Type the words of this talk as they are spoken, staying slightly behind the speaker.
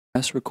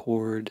Press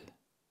record.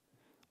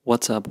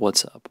 What's up?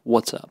 What's up?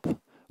 What's up?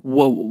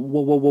 Whoa,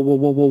 whoa, whoa, whoa, whoa,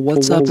 whoa, whoa,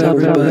 what's up,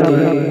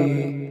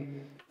 everybody?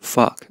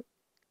 Fuck.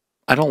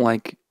 I don't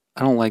like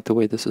the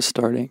way this is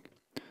starting.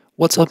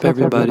 What's up,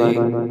 everybody?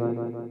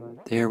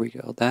 There we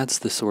go. That's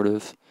the sort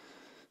of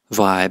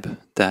vibe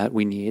that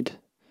we need.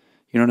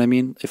 You know what I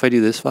mean? If I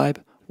do this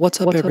vibe, what's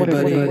up,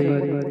 everybody?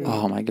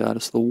 Oh my god,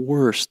 it's the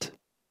worst.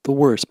 The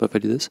worst. But if I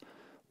do this,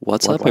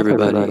 what's up,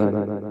 everybody?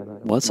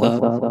 What's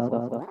up?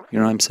 You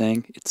know what I'm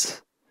saying?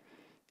 It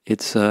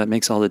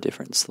makes all the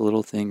difference. The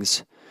little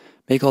things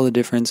make all the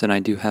difference, and I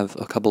do have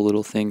a couple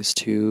little things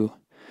to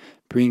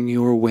bring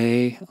your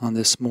way on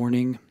this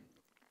morning.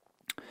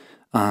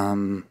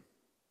 Yep,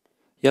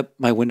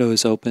 my window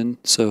is open,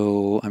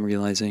 so I'm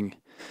realizing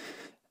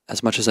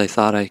as much as I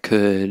thought I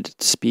could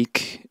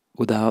speak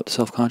without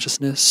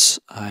self-consciousness,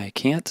 I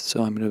can't,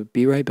 so I'm going to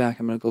be right back.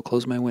 I'm going to go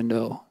close my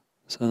window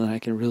so that I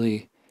can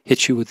really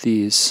hit you with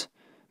these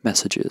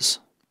messages.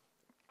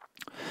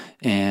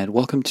 And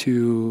welcome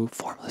to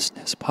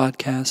Formlessness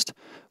Podcast.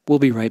 We'll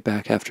be right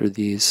back after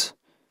these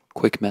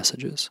quick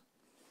messages.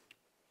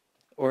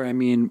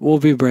 We'll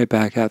be right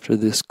back after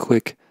this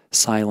quick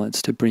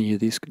silence to bring you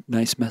these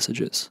nice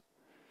messages.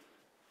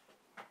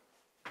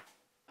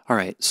 All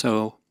right,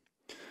 so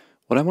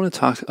what I want to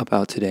talk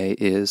about today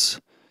is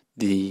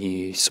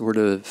the sort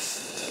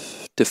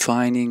of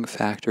defining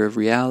factor of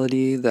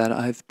reality that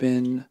I've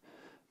been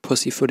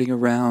pussyfooting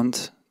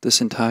around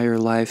this entire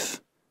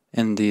life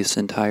and this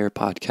entire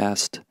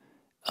podcast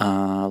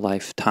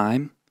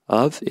lifetime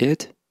of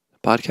it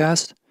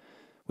podcast,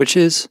 which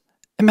is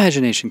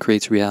imagination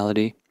creates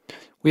reality.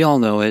 We all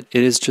know it.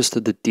 It is just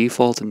the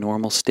default and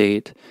normal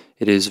state.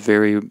 It is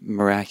very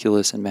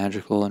miraculous and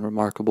magical and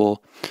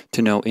remarkable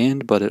to no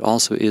end, but it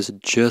also is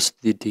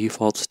just the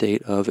default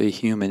state of a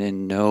human.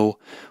 In no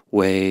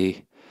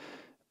way,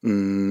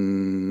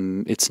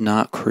 it's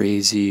not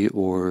crazy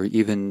or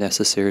even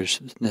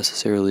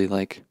necessarily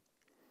like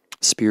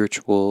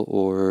spiritual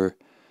or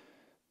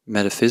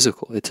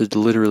metaphysical. It's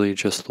literally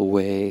just the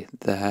way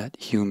that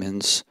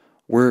humans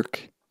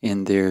work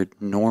in their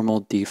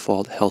normal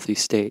default healthy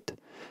state.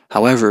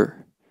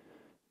 However,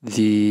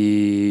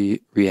 the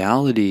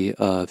reality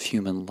of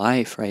human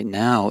life right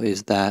now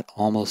is that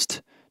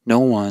almost no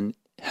one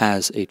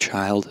has a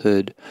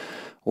childhood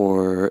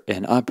or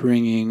an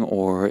upbringing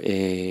or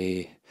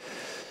a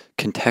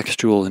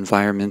contextual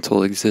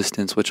environmental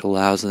existence which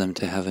allows them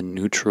to have a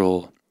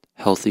neutral,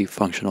 healthy,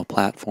 functional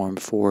platform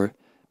for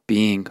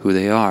being who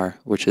they are,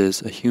 which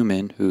is a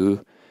human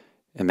who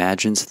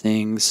imagines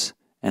things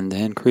and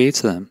then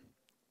creates them.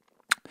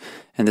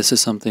 And this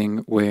is something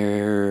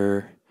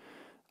where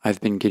I've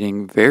been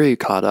getting very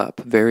caught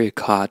in,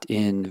 caught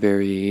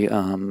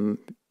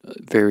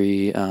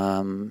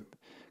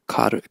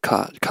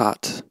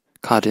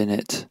in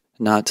it.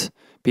 Not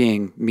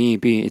being me,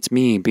 it's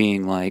me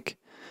being like,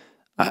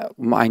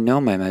 I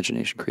know my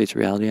imagination creates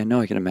reality. I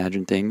know I can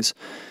imagine things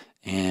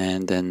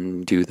and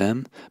then do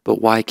them.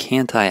 But why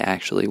can't I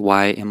actually?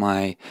 Why am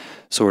I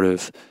sort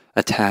of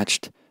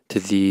attached to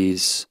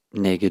these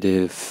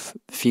negative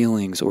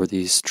feelings or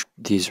these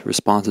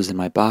responses in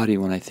my body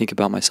when I think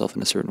about myself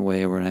in a certain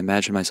way, or when I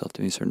imagine myself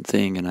doing a certain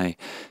thing, and I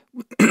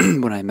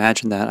when I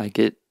imagine that, I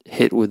get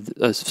hit with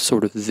a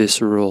sort of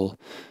visceral,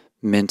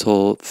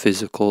 mental,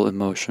 physical,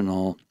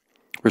 emotional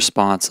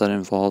response that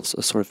involves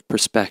a sort of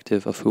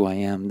perspective of who I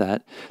am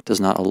that does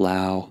not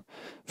allow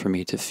for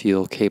me to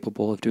feel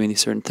capable of doing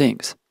these certain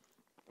things.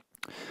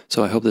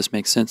 So I hope this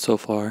makes sense so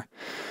far,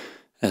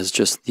 as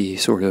just the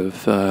sort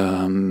of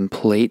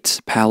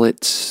palette,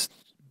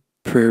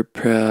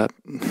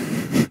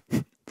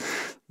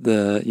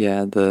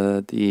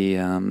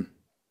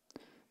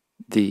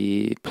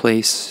 the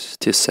place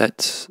to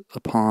set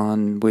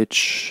upon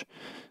which.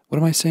 What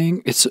am I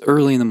saying? It's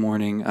early in the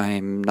morning.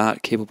 I'm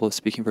not capable of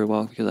speaking very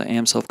well because I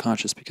am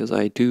self-conscious, because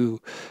I do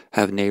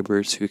have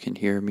neighbors who can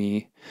hear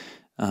me,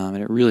 and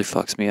it really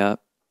fucks me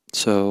up.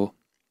 So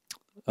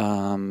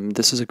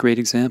this is a great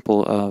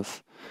example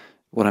of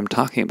what I'm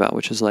talking about,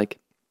 which is like,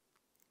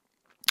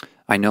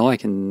 I know I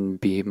can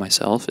be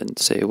myself and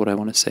say what I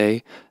want to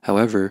say.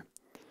 However,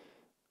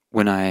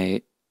 when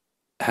I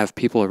have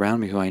people around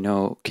me who I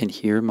know can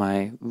hear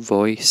my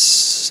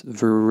voice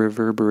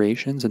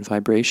reverberations and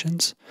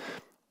vibrations,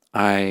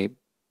 my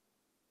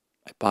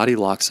body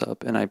locks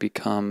up and I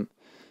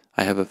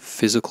have a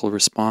physical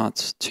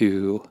response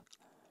to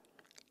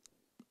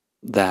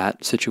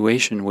that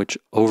situation, which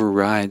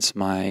overrides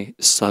my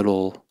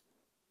subtle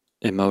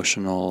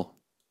emotional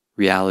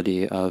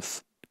reality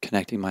of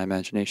connecting my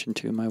imagination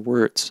to my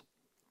words.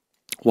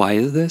 Why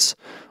is this?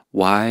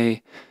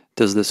 Why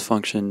does this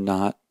function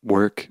not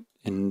work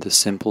in the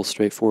simple,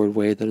 straightforward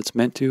way that it's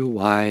meant to?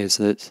 Why is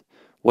it?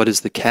 What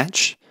is the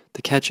catch?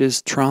 The catch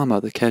is trauma.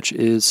 The catch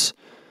is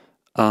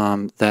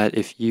that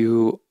if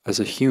you, as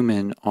a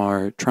human,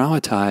 are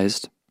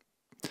traumatized,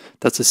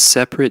 that's a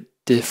separate,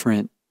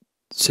 different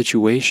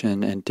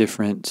situation and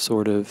different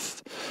sort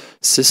of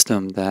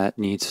system that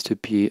needs to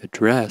be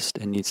addressed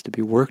and needs to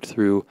be worked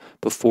through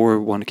before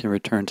one can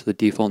return to the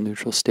default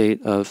neutral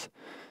state of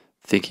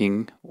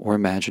thinking or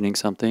imagining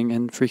something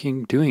and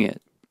freaking doing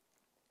it.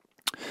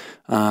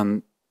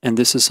 And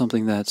this is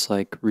something that's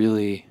like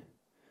really,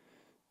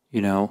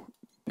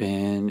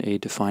 been a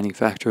defining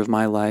factor of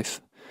my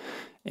life.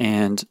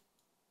 And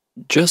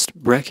just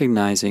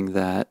recognizing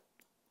that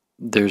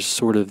there's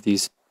sort of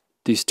these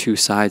two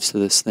sides to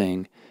this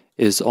thing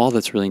is all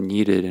that's really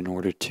needed in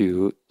order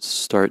to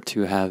start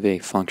to have a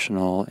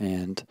functional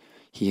and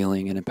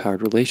healing and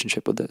empowered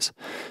relationship with this.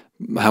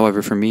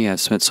 However, for me, I've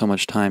spent so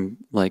much time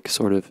like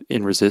sort of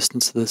in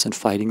resistance to this and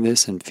fighting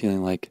this and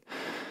feeling like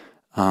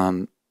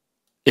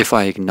if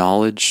I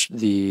acknowledge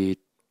the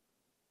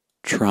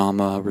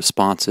trauma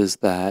responses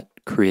that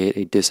create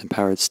a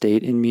disempowered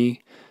state in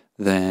me,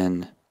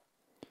 then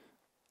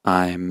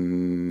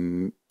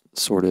I'm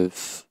sort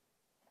of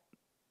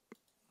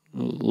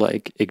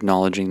like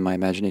acknowledging my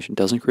imagination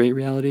doesn't create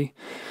reality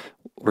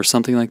or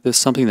something like this,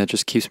 something that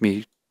just keeps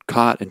me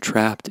caught and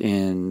trapped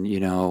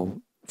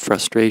in,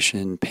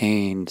 frustration,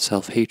 pain,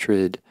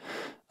 self-hatred,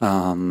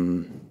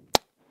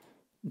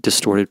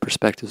 distorted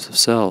perspectives of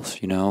self,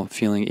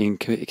 feeling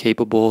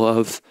incapable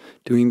of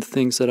doing the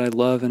things that I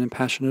love and am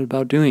passionate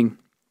about doing.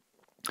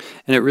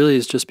 And it really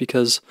is just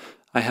because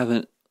I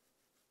haven't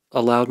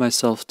allowed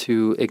myself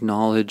to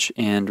acknowledge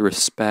and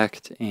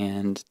respect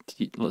and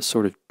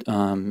sort of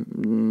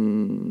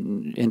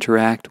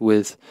interact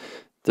with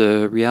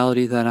the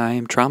reality that I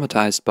am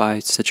traumatized by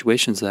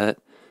situations that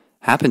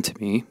happened to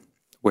me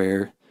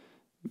where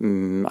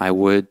I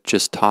would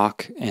just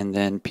talk and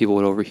then people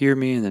would overhear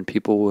me and then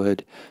people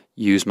would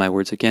use my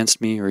words against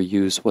me or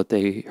use what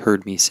they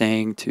heard me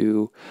saying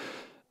to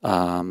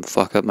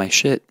fuck up my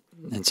shit.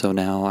 And so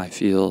now I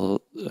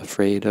feel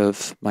afraid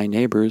of my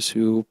neighbors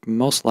who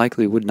most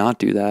likely would not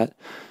do that.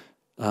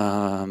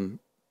 Or,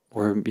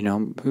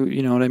 who,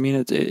 you know what I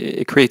mean?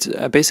 It creates,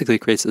 basically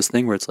creates this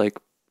thing where it's like,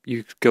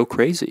 you go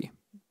crazy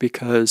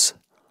because,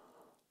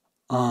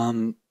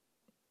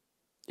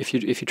 if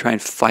you try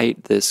and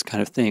fight this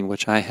kind of thing,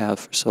 which I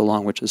have for so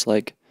long, which is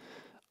like,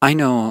 I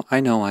know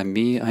I'm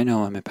me. I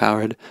know I'm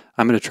empowered.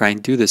 I'm going to try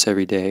and do this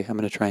every day. I'm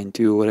going to try and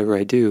do whatever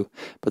I do.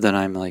 But then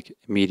I'm like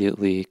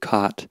immediately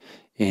caught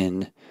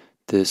in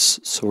this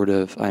sort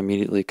of, I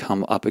immediately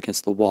come up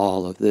against the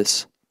wall of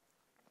this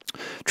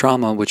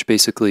trauma, which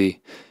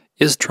basically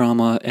is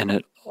trauma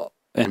and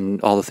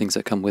all the things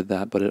that come with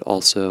that, but it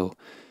also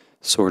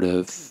sort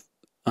of,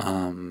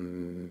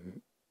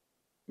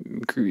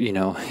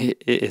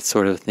 it's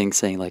sort of a thing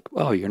saying like,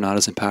 oh, you're not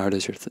as empowered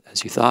as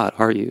you thought,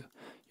 are you?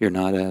 You're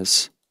not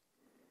as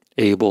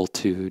able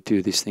to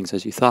do these things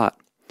as you thought.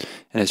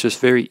 And it's just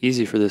very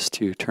easy for this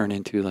to turn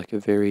into like a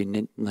very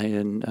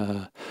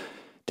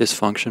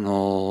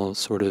dysfunctional,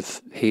 sort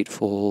of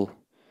hateful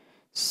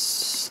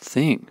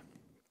thing.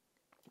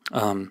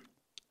 And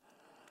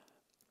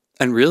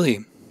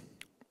really,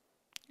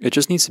 it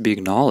just needs to be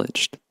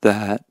acknowledged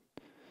that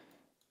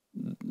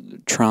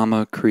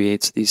trauma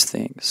creates these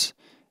things.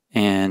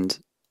 And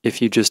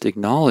if you just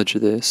acknowledge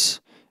this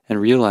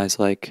and realize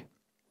like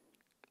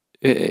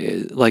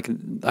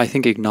I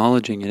think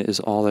acknowledging it is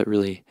all that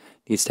really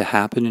needs to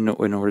happen in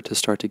order to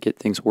start to get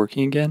things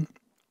working again.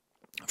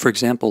 For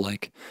example,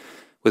 like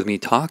with me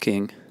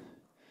talking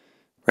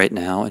right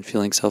now and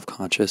feeling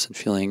self-conscious and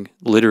feeling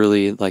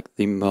literally like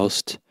the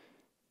most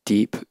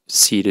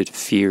deep-seated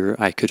fear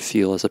I could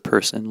feel as a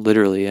person.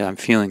 Literally, I'm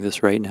feeling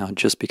this right now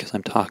just because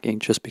I'm talking,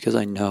 just because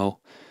I know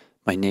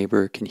my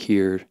neighbor can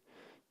hear,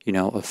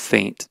 a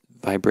faint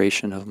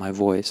vibration of my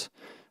voice.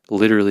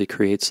 Literally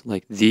creates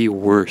like the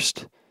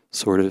worst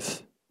sort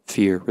of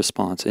fear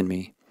response in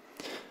me.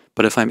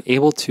 But if I'm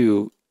able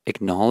to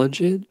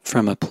acknowledge it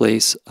from a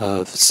place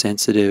of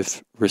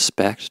sensitive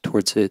respect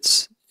towards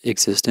its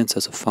existence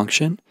as a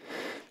function,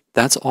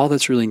 that's all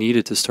that's really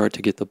needed to start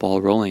to get the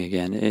ball rolling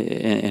again.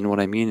 And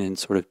what I mean in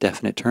sort of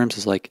definite terms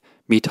is like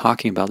me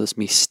talking about this,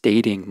 me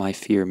stating my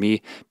fear,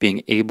 me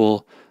being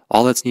able,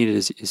 all that's needed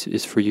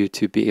is for you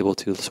to be able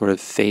to sort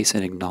of face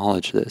and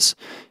acknowledge this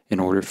in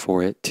order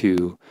for you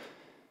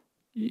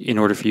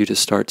to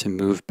start to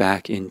move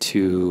back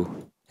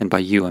into, and by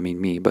you I mean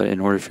me, but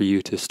in order for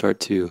you to start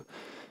to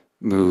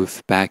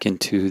move back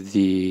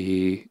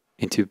into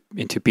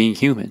into being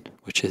human,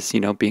 which is,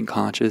 being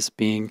conscious,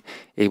 being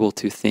able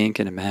to think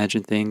and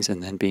imagine things,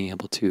 and then being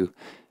able to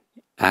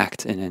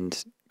act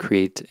and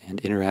create and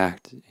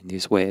interact in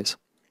these ways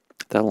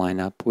that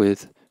line up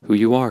with who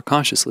you are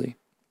consciously.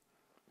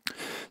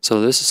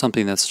 So this is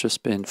something that's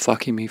just been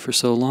fucking me for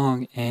so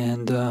long,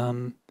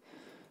 and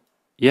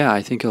yeah,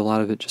 I think a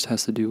lot of it just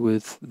has to do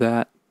with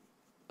that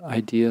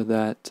idea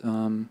that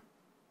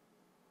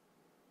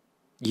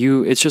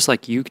it's just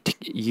like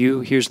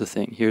here's the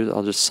thing.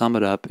 I'll just sum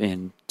it up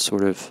in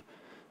sort of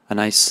a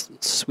nice,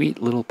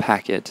 sweet little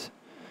packet.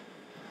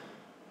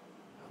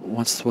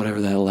 Once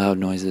whatever that loud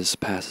noise is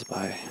passes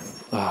by.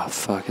 Oh,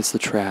 fuck, it's the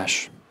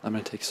trash. I'm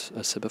going to take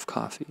a sip of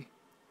coffee.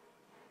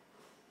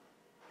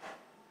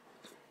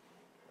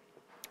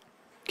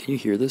 Can you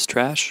hear this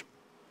trash?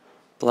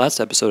 The last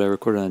episode I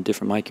recorded on a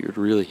different mic, you would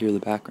really hear the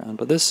background.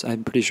 But this,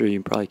 I'm pretty sure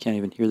you probably can't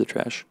even hear the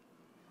trash.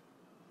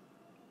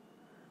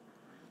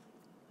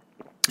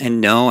 And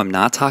no, I'm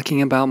not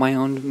talking about my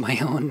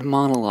own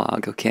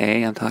monologue,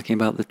 okay? I'm talking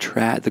about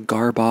the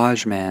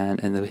garbage man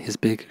and his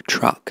big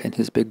truck and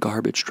his big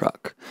garbage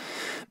truck.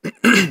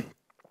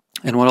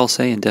 And what I'll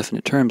say in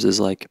definite terms is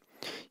like,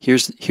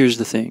 here's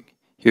the thing.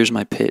 Here's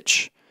my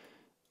pitch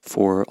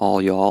for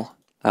all y'all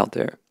out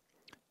there.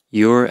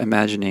 Your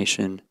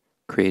imagination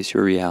creates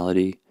your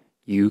reality.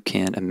 You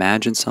can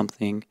imagine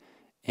something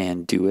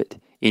and do it.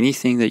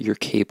 Anything that you're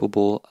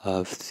capable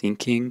of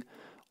thinking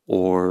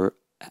or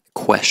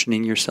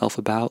questioning yourself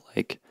about,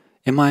 like,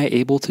 am I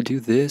able to do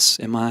this?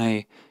 Am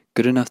I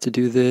good enough to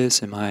do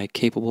this? Am I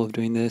capable of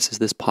doing this? Is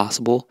this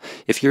possible?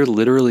 If you're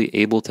literally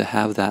able to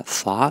have that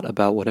thought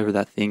about whatever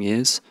that thing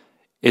is,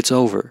 it's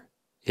over.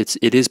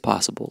 It is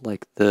possible.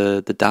 Like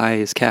the die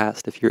is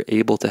cast. If you're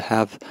able to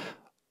have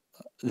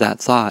that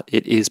thought,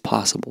 it is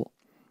possible.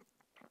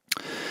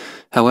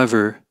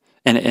 However,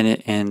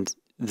 and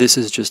this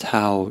is just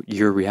how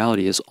your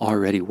reality is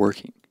already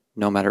working.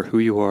 No matter who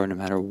you are, no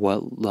matter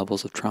what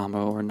levels of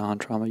trauma or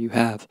non-trauma you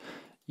have,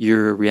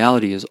 your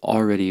reality is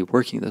already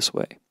working this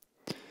way.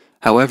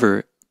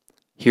 However,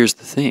 here's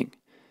the thing.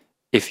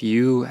 If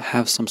you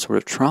have some sort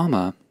of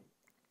trauma,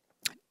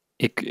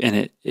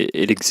 it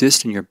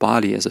exists in your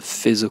body as a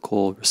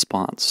physical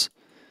response,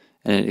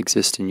 and it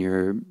exists in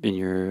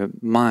your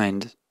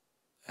mind,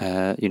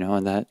 and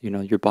that,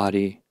 your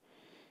body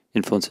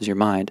influences your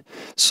mind.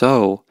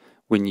 So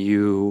when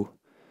you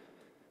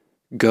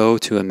go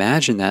to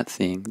imagine that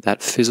thing,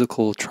 that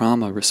physical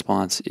trauma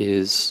response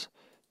is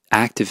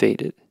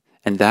activated,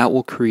 and that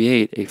will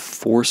create a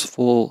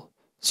forceful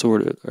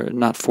or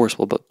not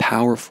forceful, but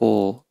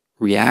powerful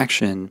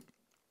reaction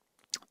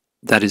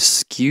that is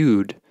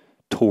skewed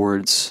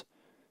towards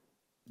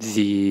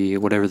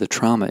whatever the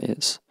trauma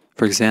is.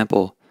 For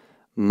example,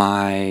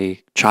 my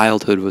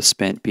childhood was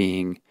spent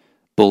being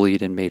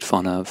bullied and made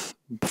fun of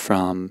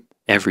from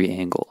every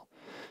angle,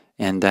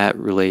 and that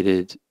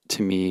related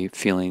to me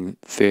feeling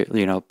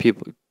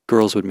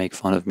girls would make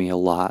fun of me a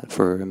lot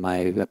for my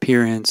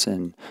appearance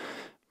and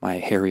my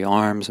hairy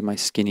arms and my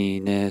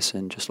skinniness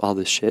and just all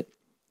this shit.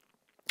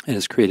 It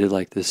has created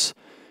like this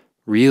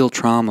real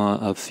trauma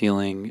of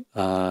feeling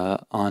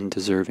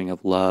undeserving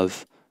of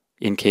love,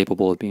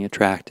 incapable of being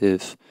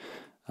attractive,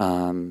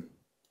 all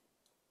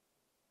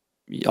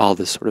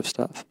this sort of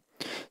stuff.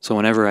 So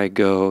whenever I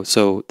go,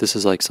 so this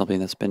is like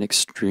something that's been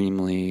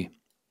extremely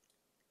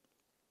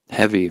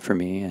heavy for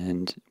me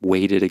and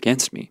weighted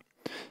against me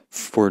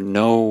for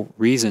no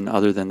reason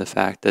other than the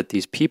fact that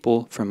these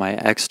people from my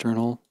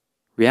external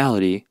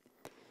reality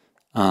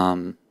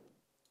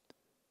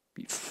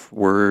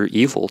were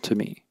evil to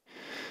me,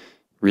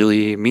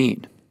 really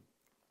mean.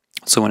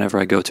 So whenever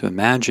I go to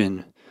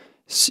imagine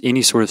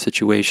any sort of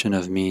situation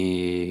of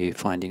me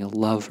finding a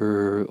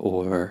lover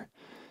or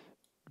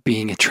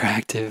being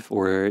attractive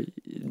or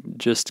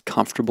just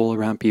comfortable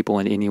around people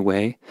in any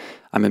way,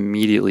 I'm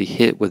immediately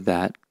hit with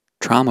that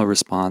trauma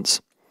response,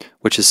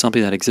 which is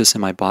something that exists in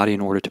my body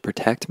in order to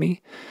protect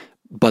me.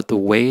 But the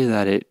way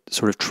that it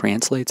sort of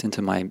translates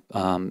into my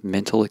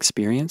mental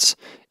experience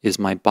is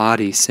my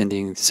body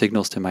sending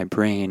signals to my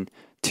brain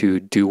to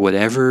do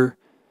whatever,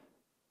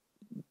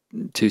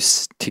 to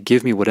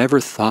give me whatever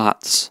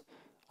thoughts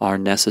are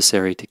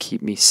necessary to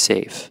keep me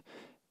safe.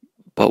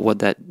 But what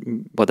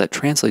that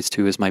translates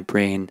to is my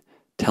brain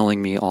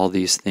telling me all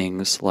these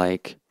things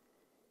like,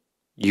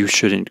 you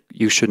shouldn't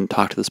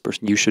talk to this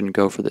person, you shouldn't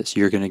go for this,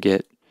 you're gonna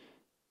get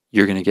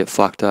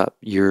fucked up,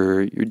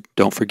 you're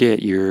don't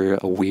forget, you're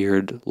a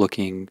weird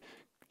looking,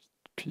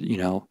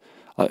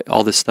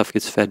 all this stuff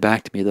gets fed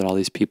back to me that all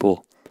these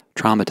people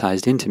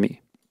traumatized into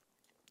me.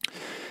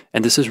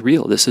 And this is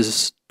real. This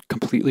is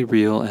completely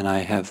real, and I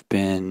have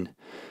been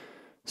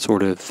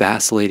sort of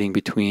vacillating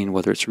between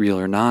whether it's real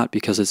or not,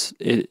 because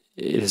it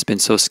has been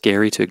so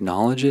scary to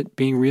acknowledge it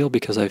being real,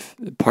 because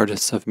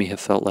parts of me have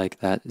felt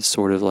like that is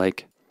sort of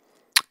like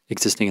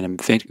existing in a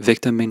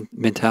victim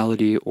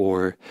mentality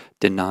or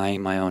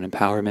denying my own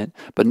empowerment.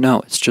 But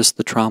no, it's just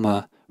the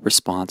trauma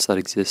response that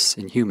exists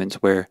in humans,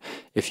 where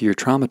if you're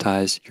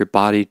traumatized, your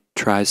body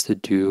tries to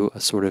do a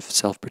sort of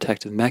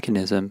self-protective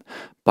mechanism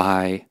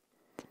by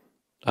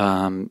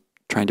trying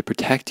to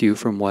protect you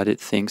from what it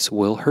thinks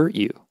will hurt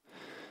you.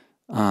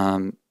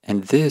 And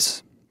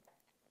this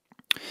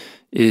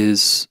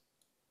is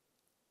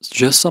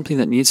just something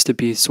that needs to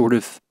be sort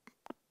of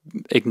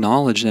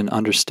acknowledged and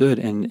understood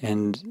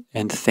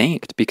and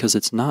thanked, because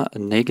it's not a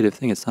negative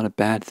thing. It's not a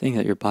bad thing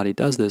that your body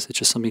does this. It's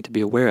just something to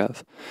be aware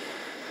of.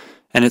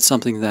 And it's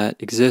something that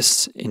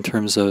exists in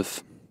terms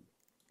of,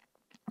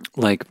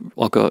 like,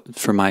 I'll go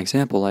for my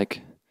example,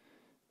 like,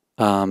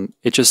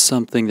 it's just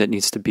something that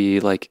needs to be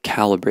like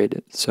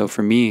calibrated. So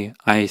for me,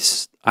 I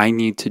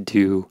need to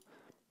do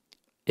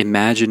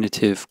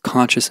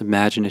conscious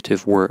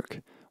imaginative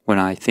work when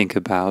I think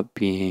about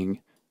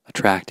being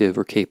attractive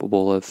or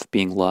capable of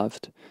being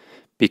loved,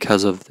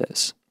 because of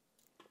this.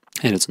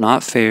 And it's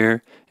not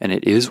fair, and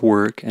it is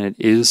work, and it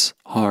is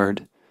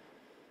hard.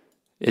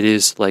 It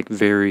is like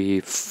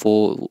very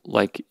full,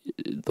 like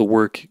the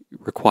work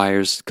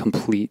requires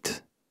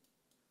complete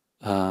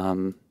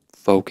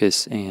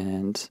focus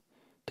and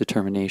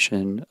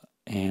determination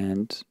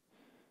and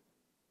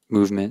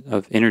movement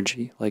of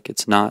energy. Like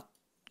it's not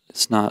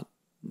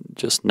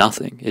just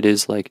nothing. It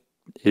is, I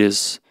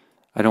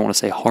don't want to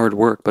say hard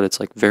work, but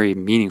it's like very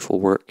meaningful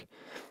work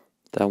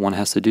that one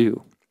has to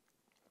do.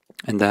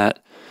 And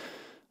that,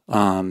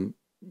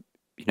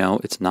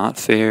 it's not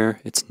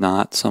fair. It's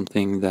not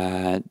something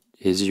that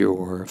is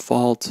your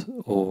fault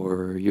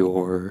or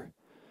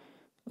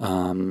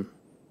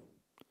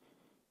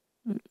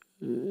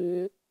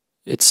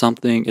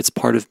it's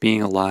part of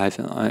being alive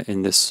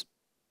on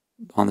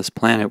this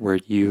planet, where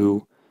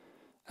you,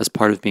 as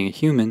part of being a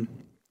human,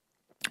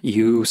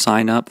 you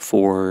sign up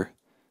for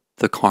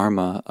the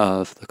karma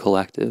of the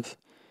collective,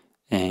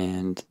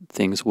 and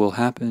things will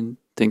happen.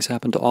 Things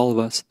happen to all of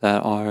us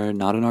that are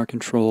not in our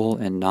control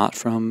and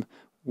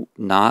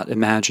not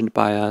imagined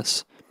by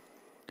us.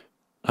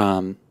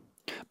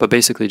 But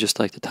basically, just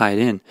like to tie it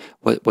in,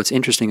 what's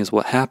interesting is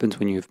what happens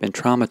when you've been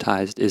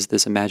traumatized is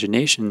this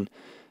imagination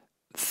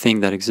thing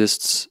that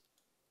exists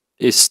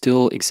is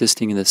still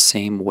existing in the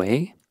same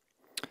way.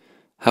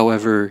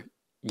 However,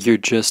 you're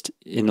just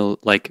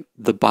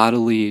the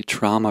bodily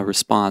trauma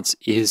response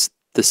is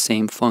the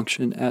same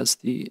function as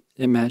the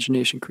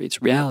imagination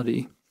creates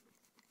reality.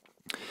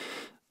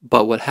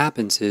 But what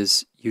happens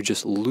is you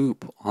just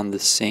loop on the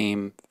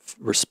same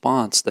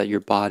response that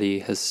your body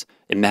has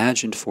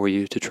imagined for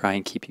you to try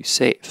and keep you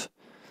safe.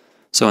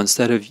 So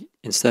instead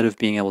of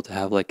being able to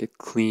have like a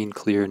clean,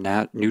 clear,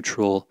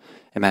 neutral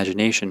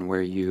imagination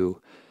where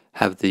you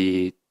have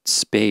the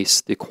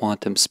space, the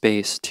quantum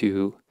space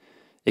to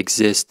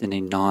exist in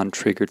a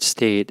non-triggered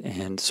state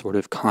and sort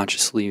of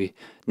consciously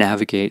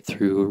navigate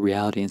through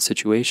reality and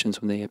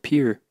situations when they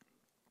appear,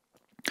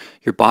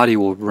 your body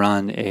will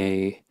run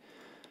a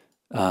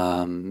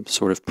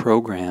sort of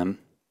program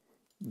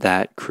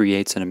that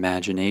creates an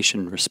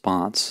imagination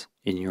response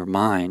in your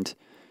mind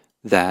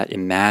that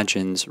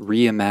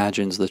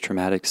reimagines the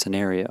traumatic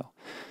scenario.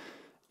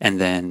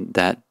 And then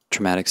that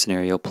traumatic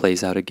scenario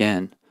plays out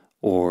again,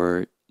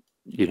 or,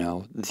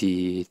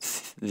 the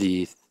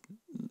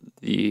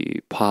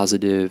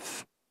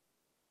positive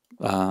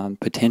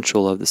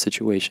potential of the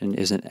situation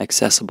isn't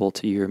accessible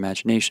to your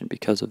imagination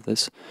because of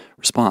this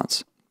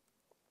response.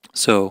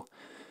 So,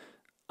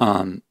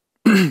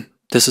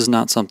 this is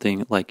not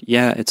something like,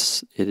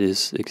 it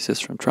exists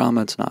from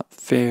trauma. It's not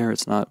fair.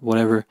 It's not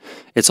whatever.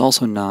 It's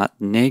also not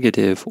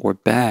negative or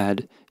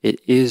bad.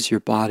 It is your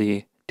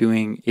body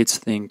doing its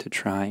thing to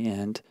try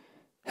and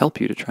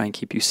help you, to try and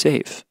keep you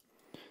safe.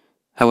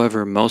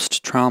 However,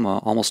 most trauma,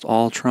 almost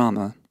all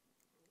trauma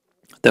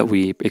that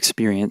we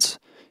experience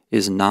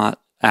is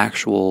not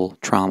actual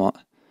trauma.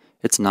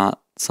 It's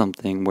not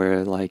something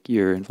where like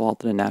you're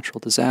involved in a natural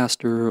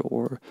disaster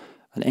or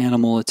an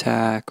animal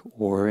attack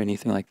or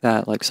anything like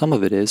that. Like some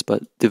of it is,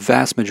 but the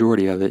vast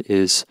majority of it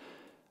is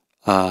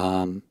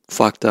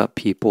fucked up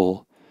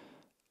people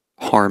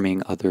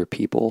harming other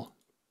people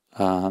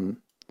for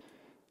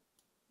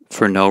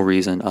no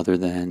reason other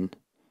than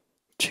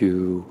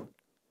to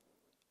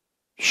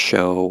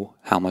show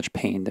how much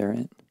pain they're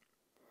in.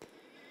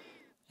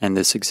 And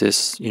this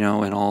exists, in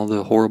all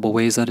the horrible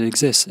ways that it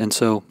exists. And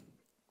so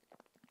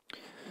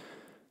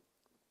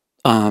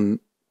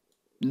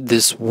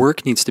this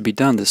work needs to be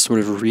done. This sort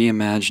of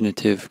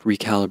reimaginative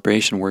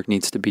recalibration work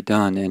needs to be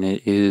done. And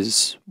it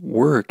is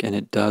work, and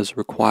it does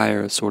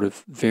require a sort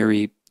of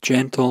very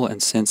gentle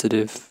and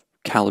sensitive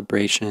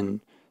calibration,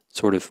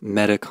 sort of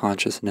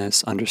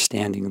meta-consciousness,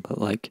 understanding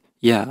that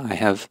I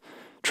have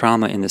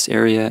trauma in this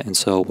area, and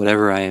so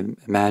whatever I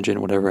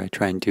imagine, whatever I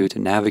try and do to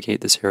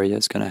navigate this area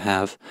is going to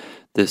have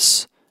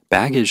this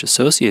baggage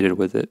associated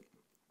with it.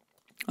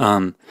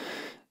 And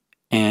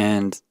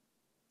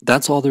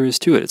that's all there is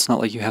to it. It's not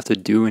like you have to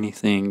do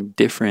anything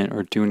different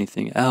or do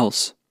anything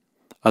else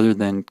other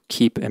than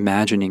keep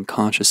imagining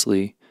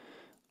consciously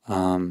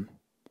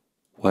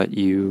what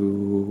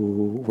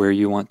you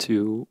want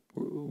to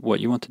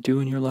do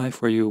in your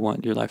life, where you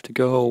want your life to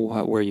go,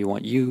 where you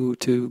want you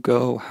to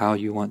go, how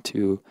you want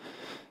to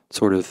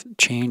sort of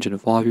change and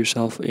evolve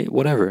yourself,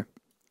 whatever.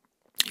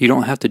 You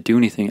don't have to do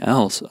anything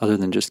else other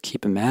than just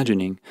keep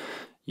imagining.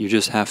 You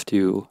just have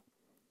to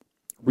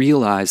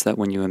realize that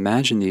when you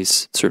imagine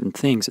these certain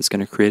things, it's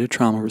going to create a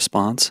trauma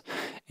response,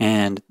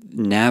 and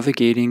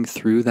navigating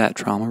through that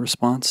trauma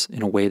response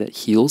in a way that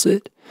heals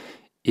it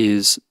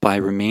is by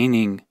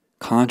remaining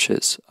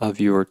conscious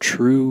of your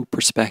true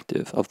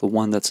perspective, of the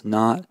one that's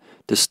not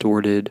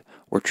distorted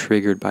or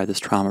triggered by this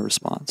trauma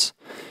response.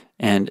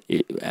 And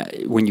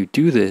when you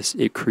do this,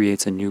 it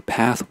creates a new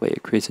pathway,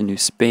 it creates a new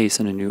space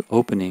and a new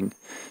opening,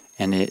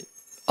 and it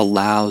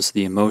allows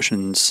the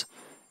emotions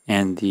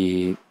and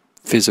the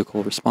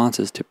physical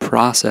responses to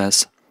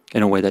process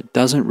in a way that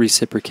doesn't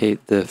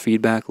reciprocate the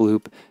feedback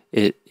loop.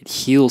 It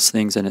heals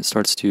things, and it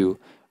starts to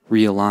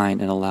realign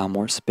and allow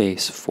more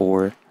space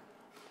for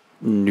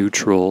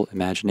neutral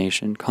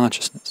imagination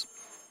consciousness.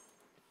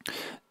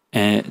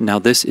 And now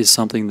this is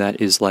something that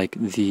is like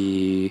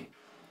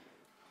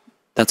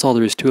that's all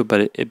there is to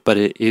it, but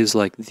it is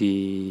like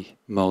the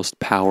most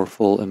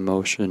powerful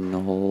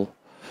emotional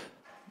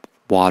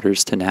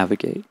waters to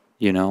navigate.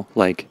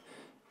 like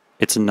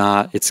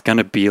it's going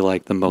to be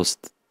like the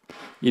most,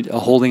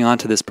 holding on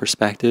to this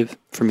perspective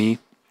for me.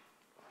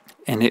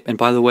 And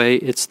by the way,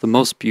 it's the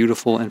most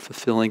beautiful and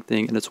fulfilling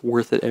thing, and it's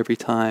worth it every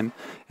time.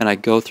 And I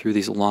go through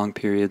these long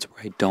periods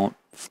where I don't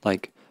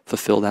like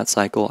fulfill that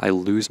cycle. I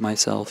lose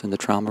myself in the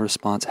trauma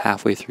response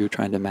halfway through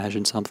trying to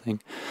imagine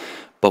something.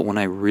 But when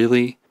I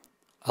really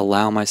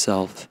allow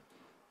myself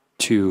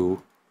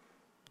to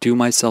do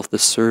myself the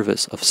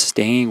service of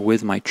staying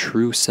with my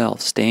true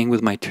self, staying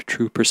with my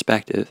true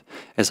perspective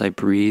as I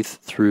breathe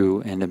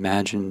through and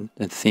imagine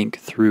and think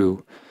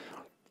through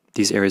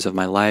these areas of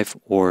my life,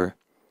 or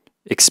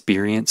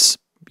experience,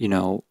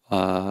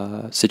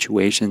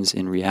 situations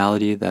in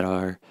reality that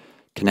are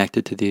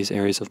connected to these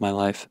areas of my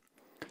life.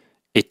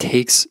 It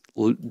takes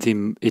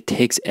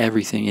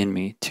everything in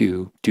me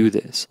to do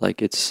this.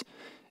 Like it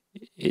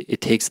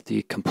takes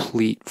the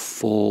complete,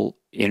 full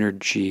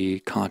energy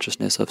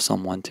consciousness of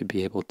someone to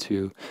be able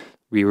to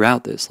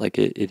reroute this. Like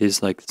it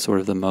is like sort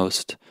of the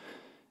most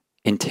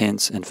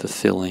intense and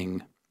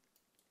fulfilling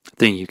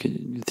thing you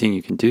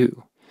can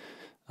do.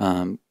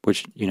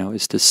 Which,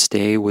 is to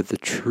stay with the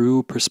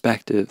true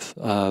perspective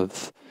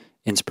of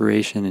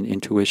inspiration and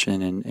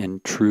intuition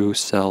and true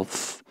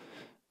self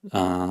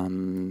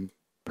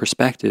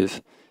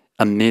perspective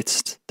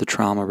amidst the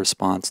trauma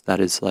response that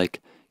is like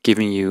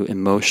giving you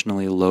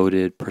emotionally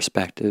loaded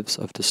perspectives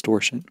of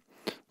distortion.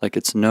 Like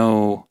it's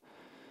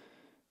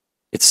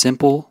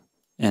simple,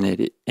 and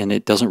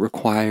it doesn't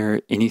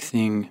require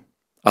anything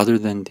other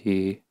than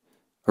the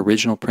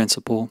original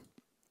principle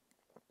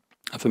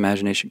of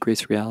imagination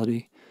creates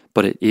reality.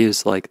 But it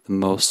is like the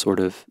most sort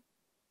of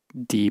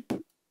deep,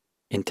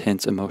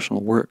 intense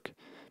emotional work,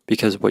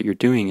 because what you're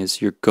doing is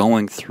you're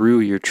going through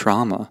your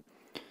trauma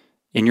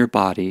in your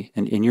body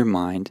and in your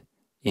mind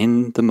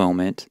in the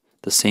moment,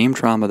 the same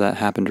trauma that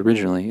happened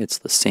originally. It's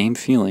the same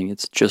feeling.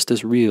 It's just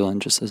as real and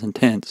just as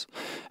intense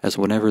as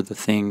whatever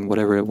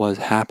it was,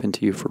 happened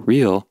to you for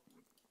real.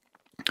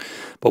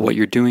 But what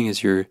you're doing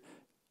is you're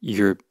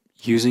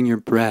using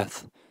your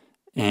breath,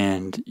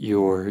 and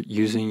you're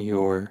using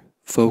your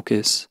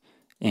focus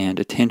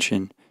and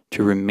attention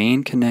to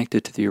remain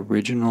connected to the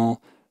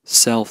original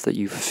self that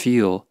you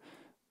feel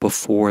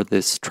before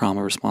this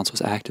trauma response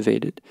was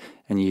activated.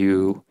 And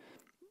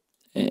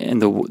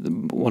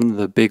one of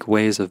the big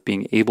ways of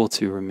being able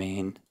to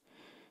remain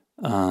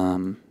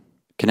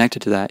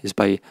connected to that is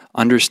by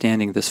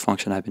understanding this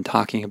function I've been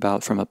talking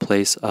about from a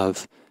place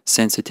of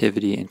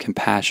sensitivity and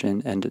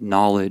compassion and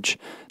knowledge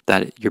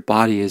that your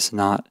body is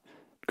not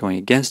going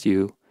against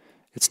you.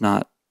 It's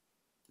not,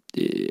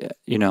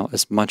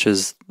 as much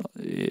as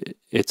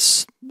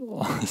it's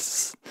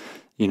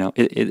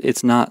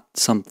not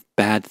some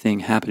bad thing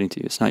happening to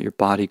you. It's not your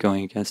body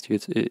going against you.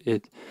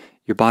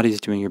 Your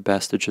body's doing your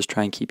best to just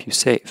try and keep you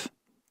safe.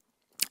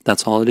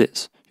 That's all it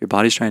is. Your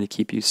body's trying to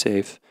keep you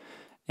safe,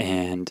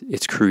 and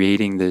it's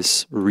creating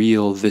this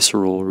real,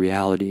 visceral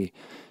reality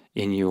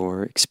in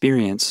your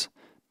experience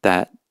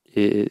that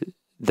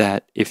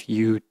if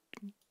you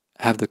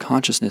have the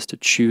consciousness to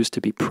choose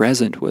to be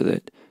present with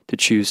it, to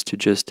choose to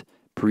just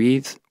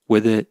breathe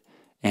with it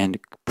and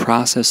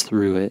process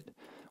through it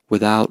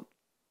without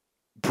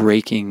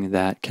breaking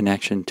that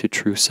connection to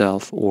true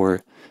self,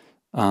 or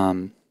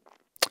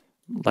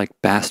like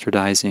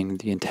bastardizing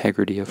the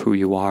integrity of who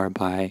you are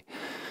by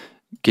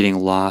getting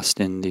lost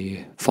in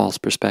the false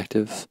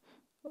perspective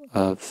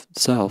of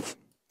self,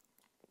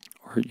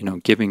 or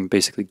giving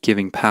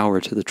power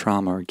to the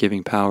trauma, or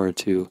giving power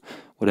to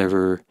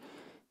whatever's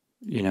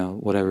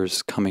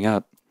coming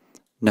up.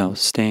 No,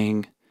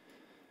 staying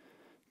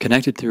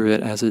connected through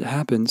it as it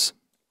happens.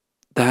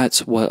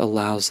 That's what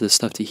allows this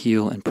stuff to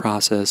heal and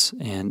process,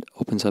 and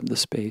opens up the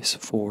space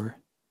for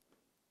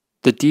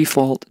the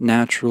default,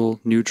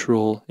 natural,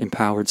 neutral,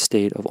 empowered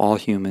state of all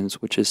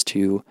humans, which is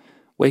to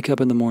wake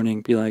up in the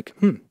morning, be like,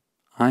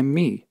 I'm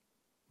me.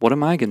 What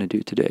am I going to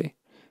do today?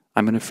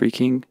 I'm going to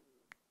freaking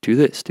do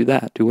this, do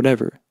that, do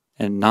whatever,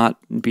 and not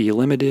be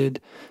limited,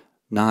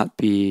 not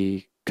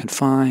be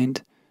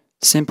confined,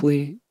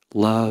 simply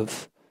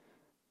love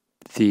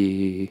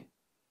the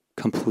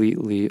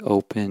completely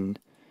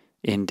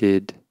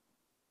open-ended,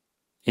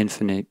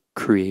 infinite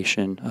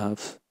creation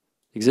of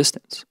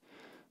existence.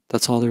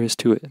 That's all there is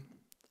to it.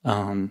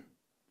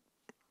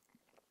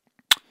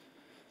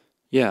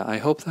 I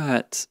hope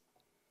that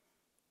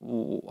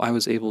I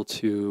was able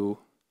to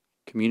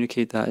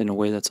communicate that in a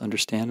way that's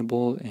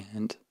understandable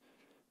and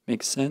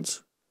makes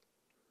sense.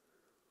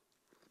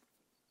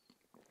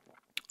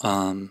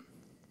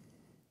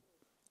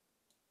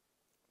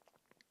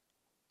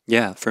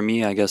 For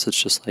me, I guess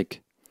it's just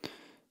like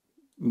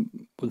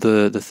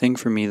the thing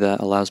for me that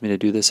allows me to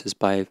do this is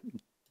by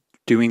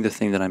doing the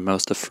thing that I'm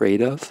most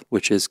afraid of,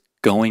 which is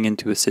going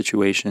into a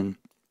situation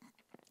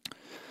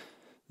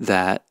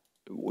that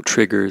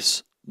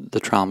triggers the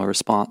trauma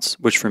response,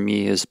 which for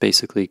me is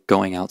basically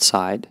going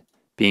outside.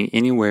 Being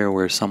anywhere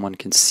where someone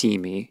can see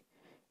me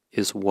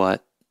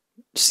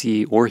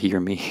see or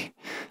hear me,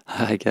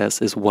 I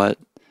guess, is what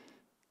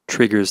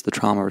triggers the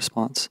trauma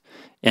response.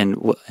 And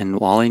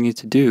all I need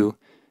to do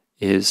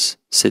is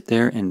sit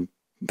there and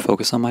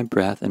focus on my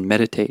breath and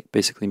meditate.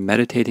 Basically,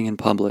 meditating in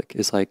public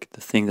is like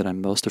the thing that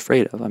I'm most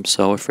afraid of. I'm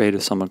so afraid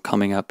of someone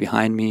coming up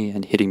behind me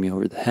and hitting me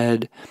over the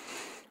head,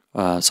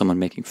 someone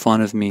making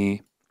fun of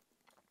me,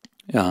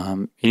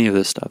 any of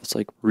this stuff. It's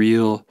like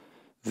real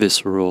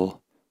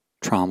visceral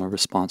trauma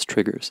response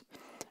triggers.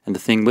 And the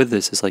thing with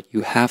this is like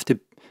you have to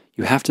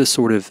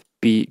sort of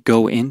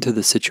go into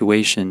the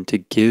situation to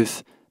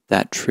give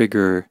that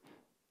trigger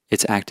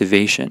its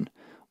activation,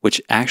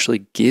 which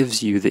actually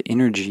gives you the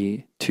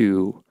energy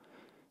to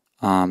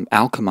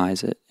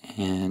alchemize it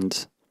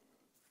and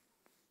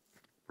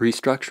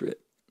restructure it.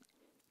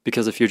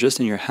 Because if you're just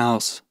in your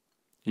house,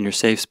 in your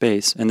safe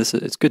space, and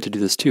it's good to do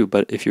this too,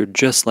 but if you're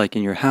just like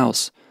in your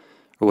house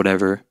or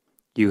whatever,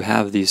 you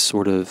have these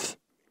sort of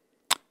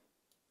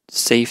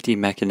safety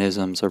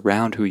mechanisms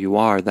around who you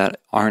are that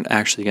aren't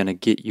actually going to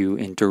get you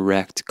in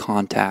direct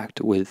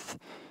contact with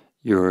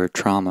your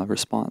trauma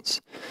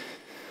response.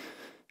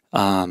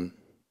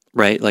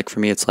 Right? Like for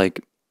me, it's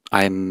like,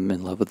 I'm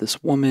in love with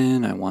this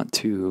woman. I want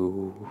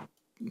to,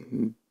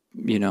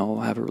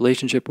 have a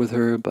relationship with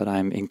her, but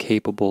I'm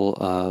incapable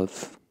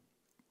of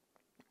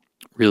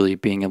really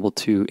being able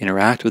to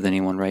interact with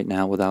anyone right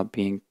now without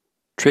being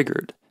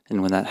triggered.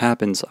 And when that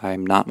happens,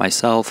 I'm not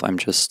myself. I'm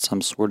just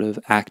some sort of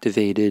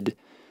activated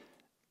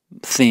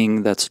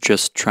thing that's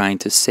just trying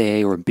to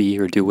say or be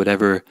or do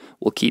whatever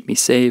will keep me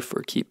safe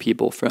or keep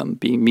people from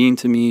being mean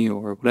to me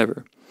or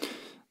whatever.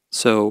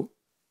 So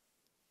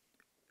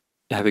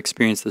I've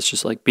experienced this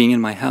just like being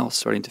in my house,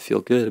 starting to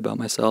feel good about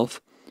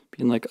myself,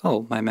 being like,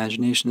 oh, my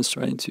imagination is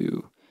starting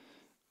to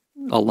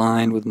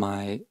align with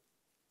my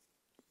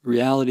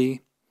reality.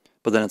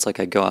 But then it's like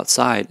I go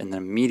outside and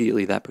then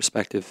immediately that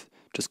perspective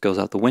just goes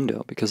out the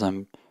window because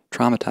I'm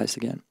traumatized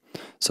again.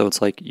 So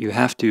it's like you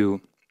have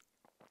to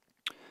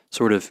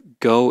sort of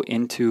go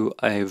into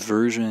a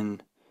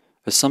version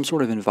of some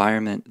sort of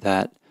environment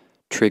that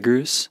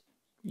triggers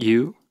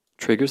the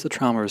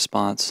trauma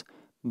response,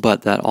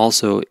 but that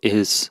also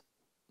is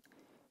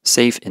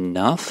safe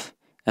enough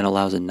and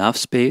allows enough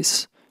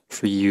space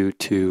for you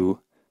to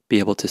be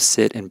able to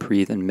sit and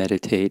breathe and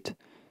meditate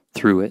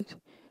through it.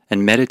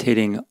 And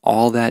meditating,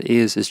 all that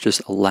is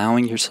just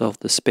allowing yourself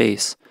the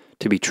space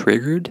to be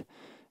triggered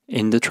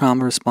in the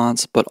trauma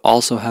response, but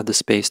also have the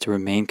space to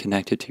remain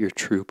connected to your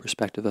true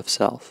perspective of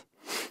self.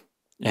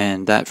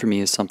 And that for me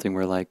is something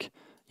where like,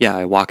 yeah,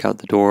 I walk out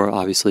the door,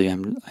 obviously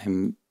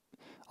I'm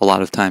a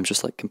lot of times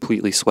just like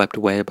completely swept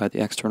away by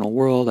the external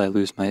world. I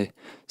lose my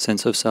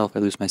sense of self. I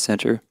lose my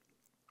center.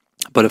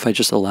 But if I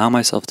just allow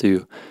myself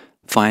to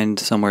find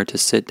somewhere to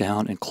sit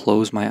down and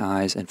close my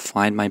eyes and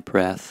find my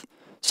breath,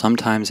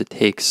 sometimes it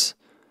takes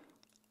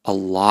a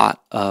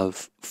lot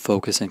of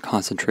focus and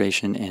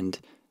concentration, and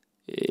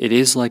it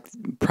is like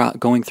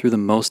going through the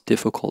most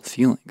difficult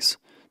feelings,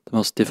 the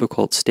most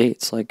difficult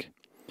states. Like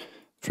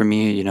for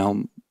me,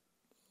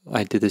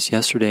 I did this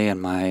yesterday,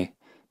 and my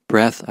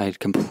breath, I had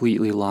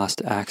completely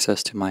lost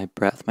access to my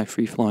breath, my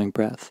free-flowing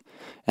breath,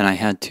 and I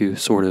had to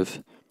sort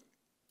of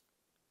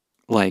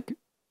like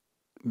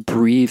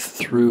breathe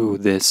through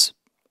this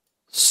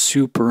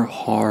super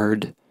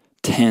hard,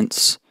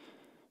 tense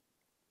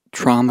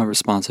trauma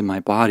response in my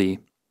body,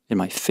 in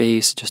my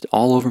face, just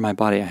all over my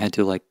body. I had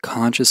to like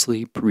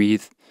consciously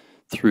breathe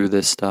through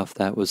this stuff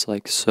that was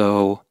like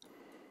so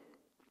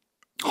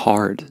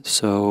hard,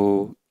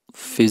 so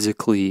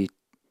physically,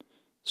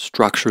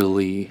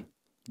 structurally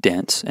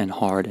dense and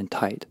hard and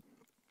tight.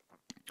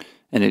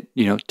 And it,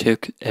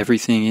 took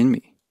everything in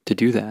me to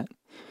do that.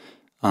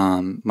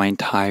 My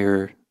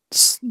entire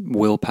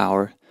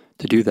willpower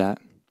to do that.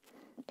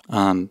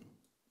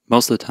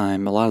 Most of the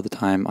time, a lot of the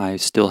time, I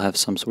still have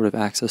some sort of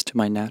access to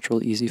my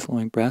natural, easy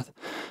flowing breath.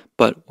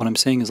 But what I'm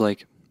saying is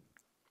like,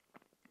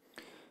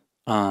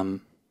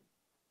 the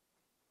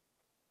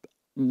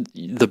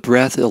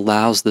breath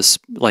allows this,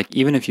 like,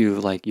 even if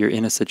you're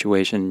in a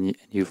situation and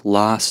you've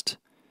lost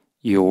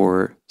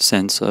your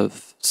sense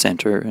of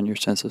center and your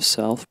sense of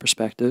self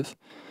perspective,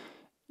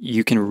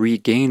 you can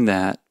regain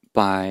that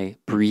by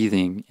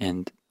breathing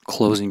and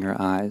closing your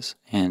eyes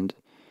and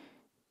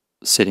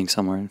sitting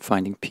somewhere and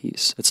finding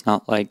peace. It's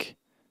not like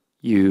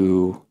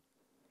it's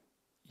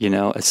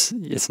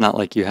not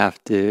like you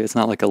have to, it's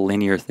not like a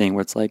linear thing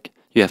where it's like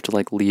you have to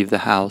like leave the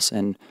house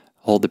and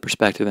hold the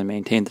perspective and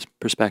maintain the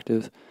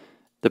perspective.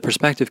 The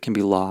perspective can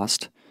be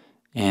lost,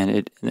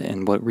 and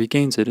what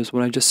regains it is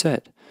what I just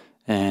said.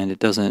 And it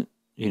doesn't,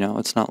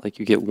 it's not like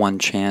you get one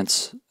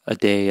chance a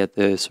day at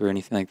this or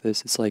anything like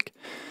this. It's like,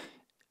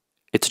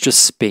 it's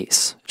just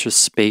space. It's just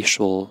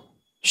spatial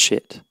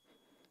shit.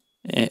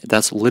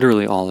 That's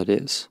literally all it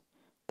is.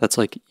 That's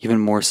like even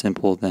more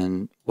simple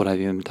than what I've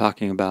even been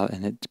talking about,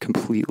 and it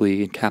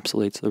completely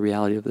encapsulates the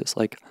reality of this.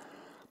 Like,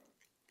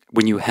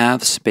 when you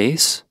have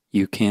space,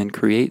 you can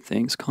create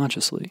things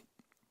consciously.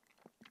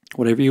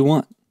 Whatever you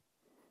want.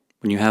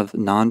 When you have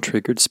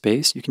non-triggered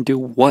space, you can do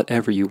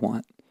whatever you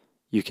want.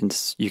 You can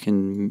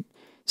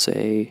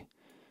say,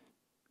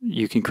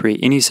 you can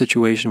create any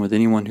situation with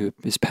anyone who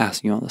is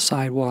passing you on the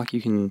sidewalk.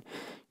 You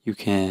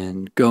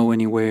can go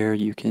anywhere.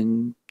 You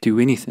can do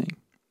anything.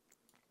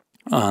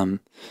 And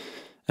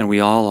we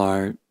all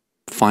are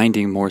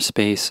finding more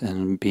space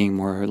and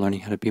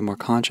learning how to be more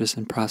conscious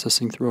and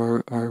processing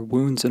through our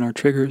wounds and our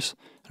triggers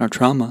and our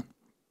trauma.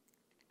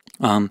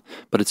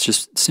 But it's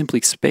just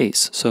simply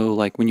space. So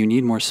like when you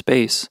need more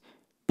space,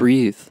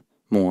 breathe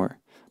more,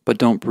 but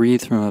don't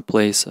breathe from a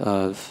place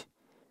of,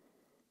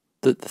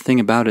 the thing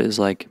about it is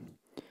like,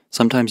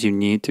 sometimes you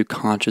need to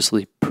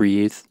consciously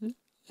breathe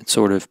and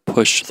sort of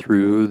push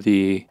through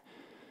the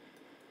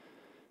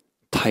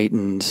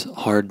tightened,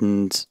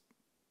 hardened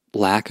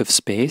lack of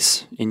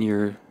space in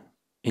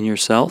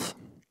yourself.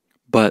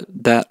 But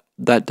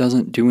that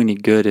doesn't do any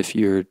good if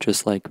you're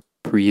just like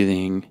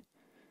breathing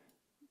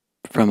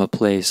from a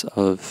place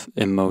of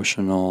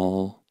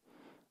emotional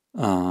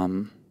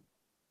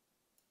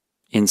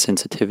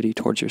insensitivity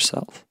towards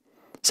yourself.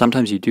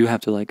 Sometimes you do have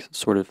to like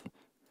sort of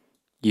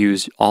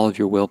use all of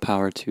your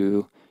willpower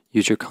to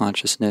use your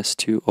consciousness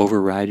to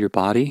override your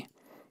body,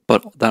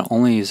 but that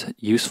only is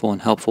useful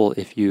and helpful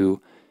if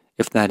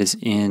that is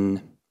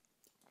in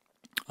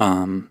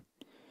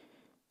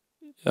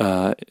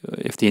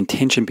if the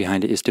intention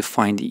behind it is to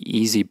find the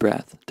easy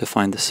breath, to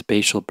find the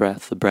spatial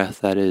breath, the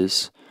breath that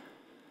is,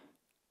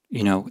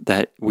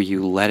 that where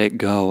you let it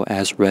go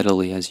as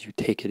readily as you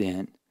take it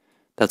in.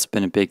 That's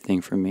been a big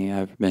thing for me.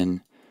 I've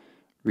been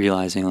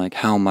realizing like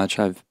how much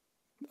I've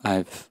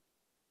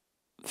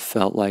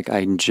felt like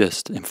I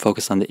just am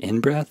focused on the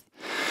in-breath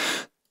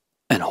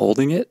and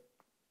holding it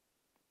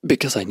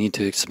because I need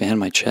to expand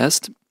my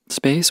chest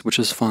space, which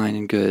is fine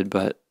and good,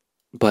 but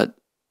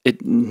it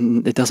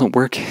doesn't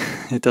work.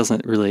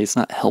 It's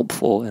not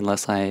helpful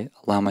unless I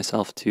allow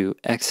myself to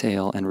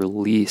exhale and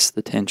release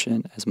the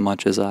tension as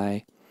much as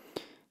I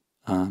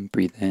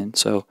breathe in.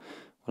 So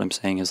what I'm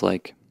saying is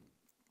like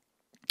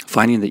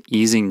finding the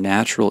easy,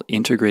 natural,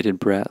 integrated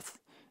breath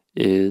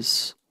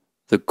is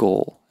the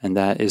goal. And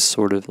that is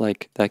sort of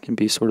like, that can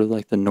be sort of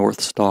like the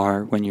North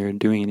Star when you're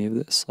doing any of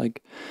this.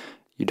 Like,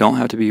 you don't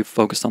have to be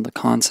focused on the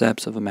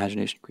concepts of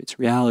imagination creates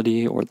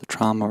reality or the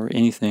trauma or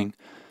anything.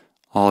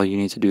 All you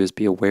need to do is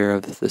be aware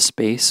of the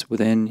space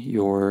within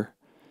your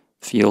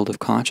field of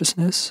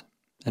consciousness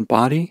and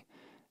body,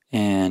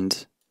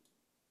 and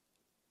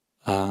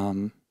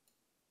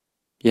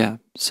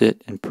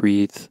sit and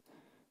breathe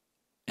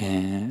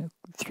and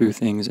through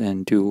things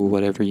and do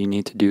whatever you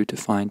need to do to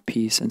find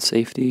peace and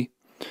safety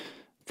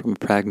from a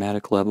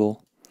pragmatic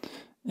level,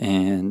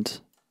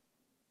 and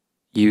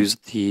use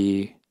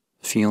the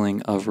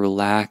feeling of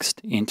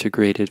relaxed,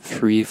 integrated,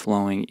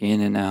 free-flowing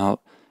in and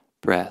out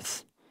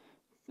breath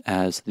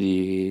as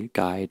the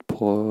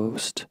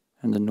guidepost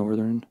and the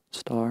northern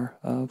star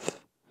of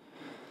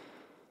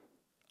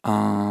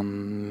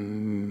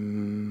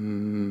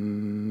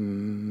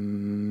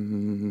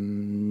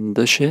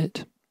the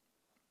shit.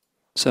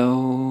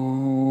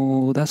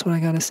 So that's what I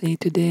gotta say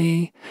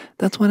today.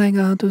 That's what I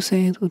got to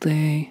say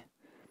today.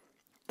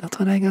 That's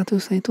what I got to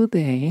say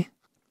today.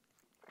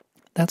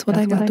 That's what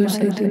I got to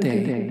say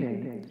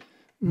today.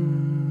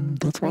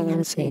 That's what I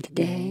gotta say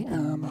today.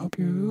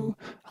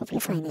 Hope you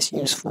find this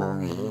useful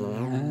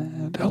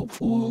and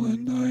helpful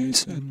and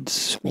nice and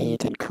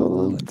sweet and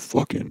cool and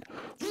fucking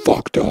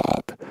fucked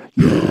up.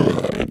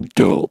 Yeah, and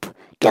dope.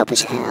 Dope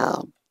as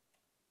hell.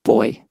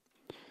 Boy.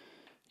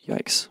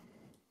 Yikes.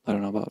 I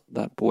don't know about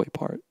that boy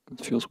part.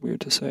 It feels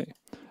weird to say.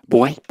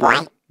 Boy.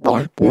 That's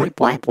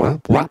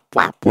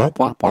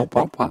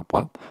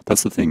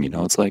the thing,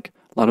 it's like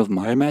a lot of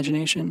my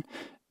imagination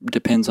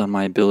depends on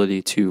my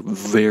ability to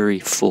very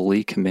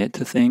fully commit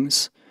to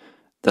things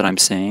that I'm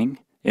saying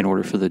in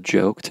order for the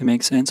joke to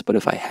make sense. But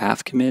if I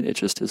half commit, it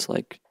just is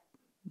like,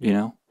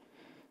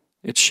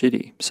 it's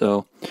shitty.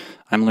 So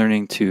I'm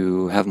learning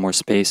to have more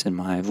space in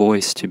my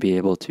voice to be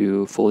able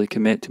to fully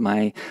commit to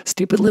my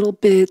stupid little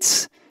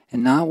bits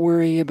and not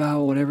worry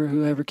about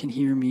whoever can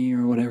hear me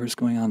or whatever's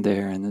going on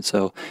there. And then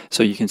so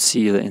you can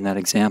see that in that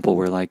example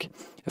where like,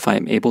 if I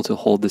am able to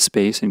hold the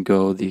space and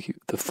go the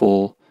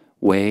full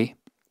way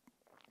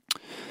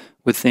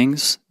with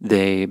things,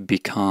 they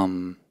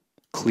become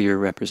clear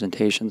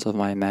representations of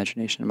my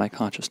imagination and my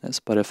consciousness.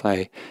 But if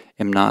I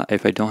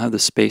don't have the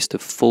space to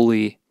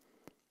fully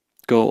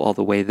go all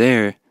the way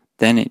there,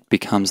 then it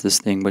becomes this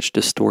thing which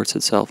distorts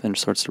itself and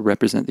starts to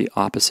represent the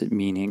opposite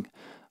meaning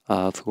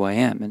of who I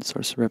am, and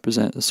starts to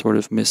represent a sort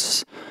of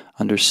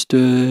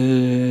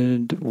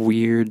misunderstood,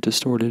 weird,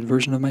 distorted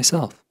version of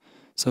myself.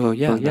 So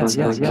that's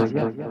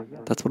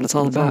what it's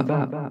all about,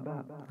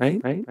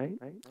 right? All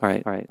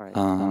right.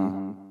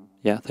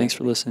 Thanks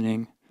for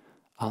listening.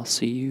 I'll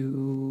see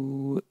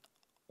you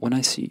when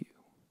I see you.